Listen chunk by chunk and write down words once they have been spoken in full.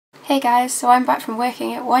Hey guys, so I'm back from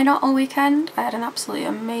working at Why Not all weekend. I had an absolutely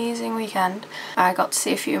amazing weekend. I got to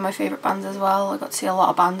see a few of my favourite bands as well. I got to see a lot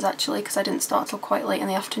of bands actually because I didn't start till quite late in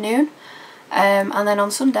the afternoon. And then on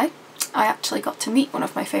Sunday I actually got to meet one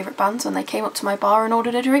of my favourite bands when they came up to my bar and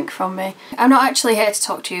ordered a drink from me. I'm not actually here to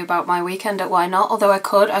talk to you about my weekend at Why Not, although I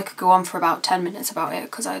could go on for about 10 minutes about it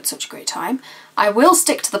because I had such a great time. I will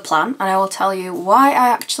stick to the plan and I will tell you why I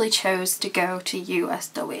actually chose to go to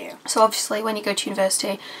USW. So obviously when you go to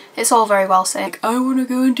university, it's all very well saying, I want to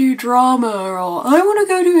go and do drama or I want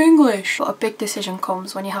to go do English. But a big decision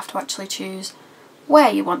comes when you have to actually choose where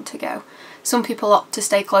you want to go. Some people opt to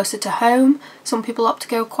stay closer to home, some people opt to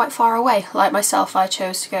go quite far away. Like myself, I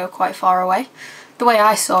chose to go quite far away. The way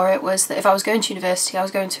I saw it was that if I was going to university, I was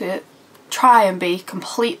going to try and be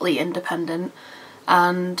completely independent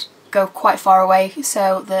and go quite far away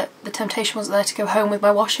so that the temptation wasn't there to go home with my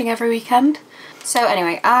washing every weekend. So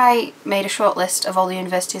anyway, I made a short list of all the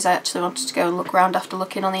universities I actually wanted to go and look around after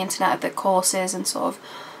looking on the internet at the courses and sort of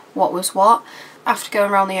what was what. After going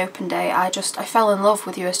around the open day, I fell in love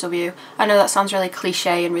with USW. I know that sounds really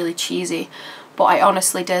cliche and really cheesy, but I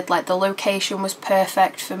honestly did. Like, the location was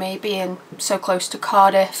perfect for me. Being so close to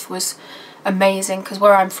Cardiff was amazing because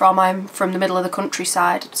where I'm from the middle of the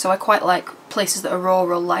countryside, so I quite like places that are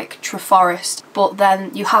rural, like Treforest. But then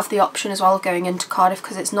you have the option as well of going into Cardiff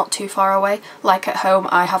because it's not too far away. Like at home,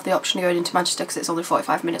 I have the option of going into Manchester because it's only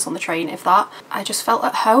 45 minutes on the train, if that. I just felt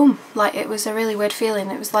at home. Like, it was a really weird feeling.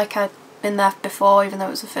 It was like I'd been there before, even though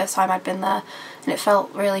it was the first time I'd been there, and it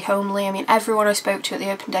felt really homely. I mean, everyone I spoke to at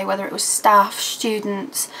the open day, whether it was staff,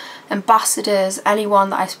 students, ambassadors,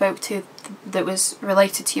 anyone that I spoke to that was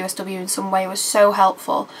related to USW in some way, was so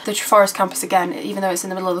helpful. The Treforest campus, again, even though it's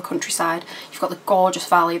in the middle of the countryside, you've got the gorgeous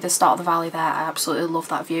valley, the start of the valley there. I absolutely love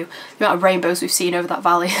that view. The amount of rainbows we've seen over that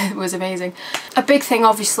valley was amazing. A big thing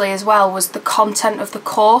obviously as well was the content of the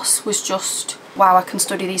course was just, wow, I can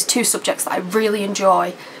study these two subjects that I really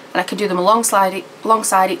enjoy and I can do them alongside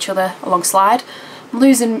each other, I'm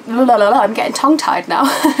getting tongue-tied now.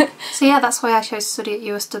 So yeah, that's why I chose to study at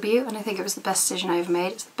USW, and I think it was the best decision I ever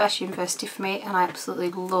made. It's the best university for me and I absolutely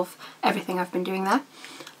love everything I've been doing there.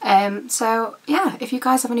 So yeah, if you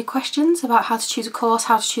guys have any questions about how to choose a course,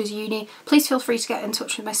 how to choose uni, please feel free to get in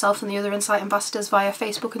touch with myself and the other Insight ambassadors via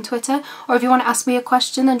Facebook and Twitter, or if you want to ask me a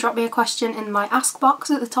question, then drop me a question in my ask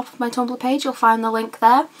box at the top of my Tumblr page. You'll find the link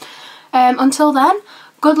there. Until then,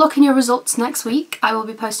 good luck in your results next week. I will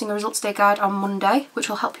be posting a results day guide on Monday, which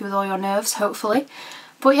will help you with all your nerves, hopefully.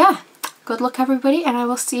 But yeah, good luck everybody, and I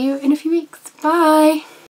will see you in a few weeks. Bye!